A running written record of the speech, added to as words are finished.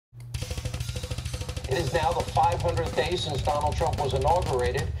It is now the 500th day since Donald Trump was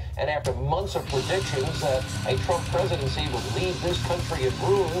inaugurated, and after months of predictions that a Trump presidency would leave this country in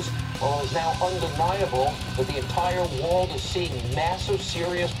ruins, well, it is now undeniable that the entire world is seeing massive,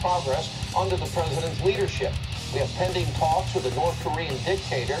 serious progress under the president's leadership. We have pending talks with the North Korean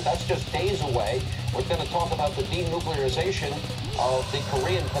dictator. That's just days away. We're going to talk about the denuclearization of the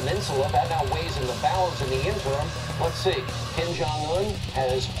Korean peninsula. That now weighs in the balance in the interim. Let's see. Kim Jong-un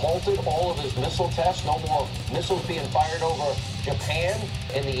has halted all of his missile tests. No more missiles being fired over Japan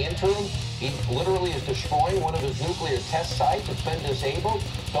in the interim. He literally is destroying one of his nuclear test sites. It's been disabled.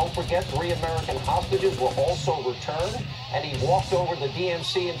 Don't forget, 3 American hostages were also returned, and he walked over the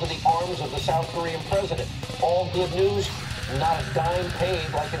DMZ into the arms of the South Korean president. All good news, not a dime paid,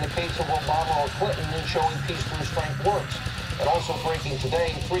 like in the case of Obama or Clinton, in showing peace through strength works. And also breaking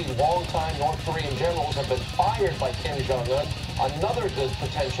today, 3 longtime North Korean generals have been fired by Kim Jong-un, another good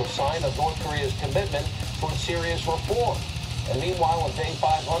potential sign of North Korea's commitment toward serious reform. And meanwhile, on day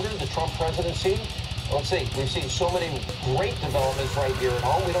 500, the Trump presidency, let's see, we've seen so many great developments right here at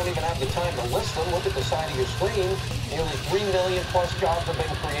home. We don't even have the time to list them. Look at the side of your screen. Nearly 3 million plus jobs have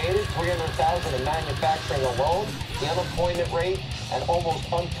been created, 300,000 in manufacturing alone. The unemployment rate, an almost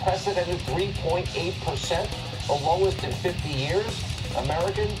unprecedented 3.8%, the lowest in 50 years.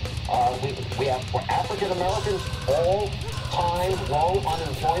 For African Americans, all-time low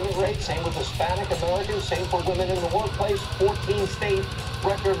unemployment rate. Same with Hispanic Americans. Same for women in the workplace. 14-state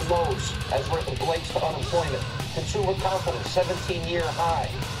record lows as it relates to unemployment. Consumer confidence, 17-year high.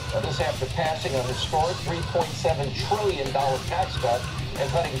 Now, this after passing a historic $3.7 trillion tax cut and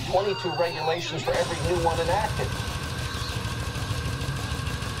cutting 22 regulations for every new one enacted.